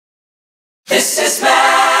This is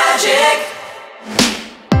magic.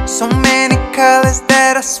 So many colors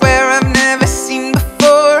that I swear I've never seen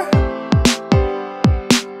before.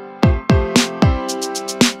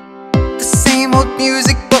 The same old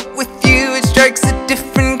music, but with you it strikes a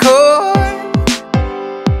different chord.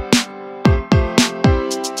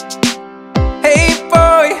 Hey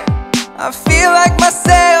boy, I feel like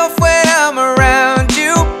myself when I'm around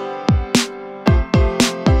you.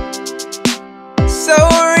 So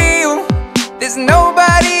real, there's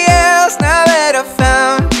nobody else now that I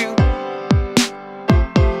found you.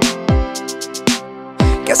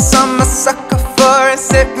 Guess I'm a sucker for a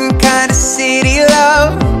certain kind of city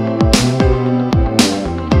love.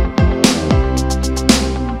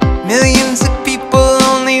 Millions of people,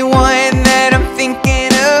 only one that I'm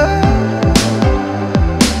thinking of.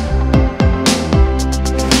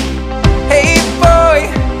 Hey boy,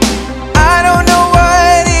 I don't know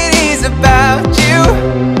what it is about you.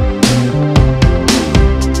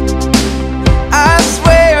 I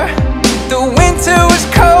swear the winter was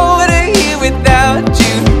colder here without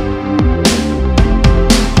you.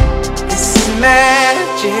 This is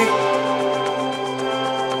magic.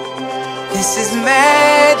 This is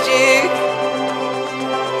magic.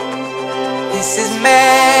 This is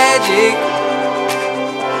magic.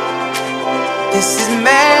 This is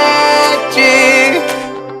magic.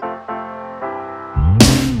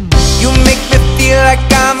 You make me feel like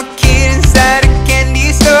I'm a kid inside a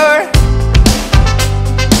candy store.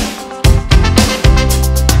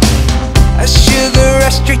 A sugar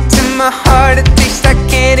rush straight to my heart, a taste I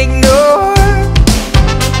can't ignore.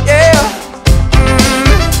 Yeah.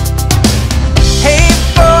 Hey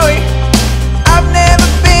boy, I've never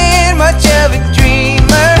been much of a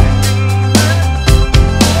dreamer.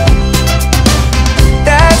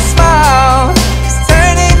 That smile is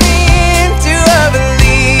turning me into a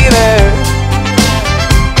believer.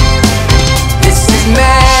 This is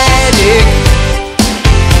magic.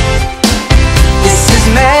 This is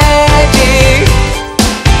magic.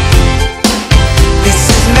 This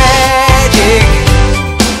is magic.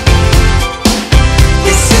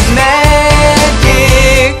 This is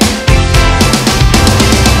magic.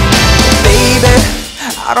 Baby,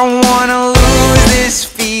 I don't wanna lose this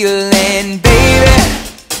feeling, baby.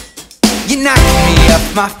 You're knocking me off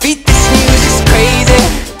my feet, this music's crazy.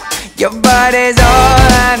 Your body's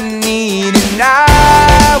all I need and I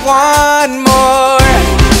want more.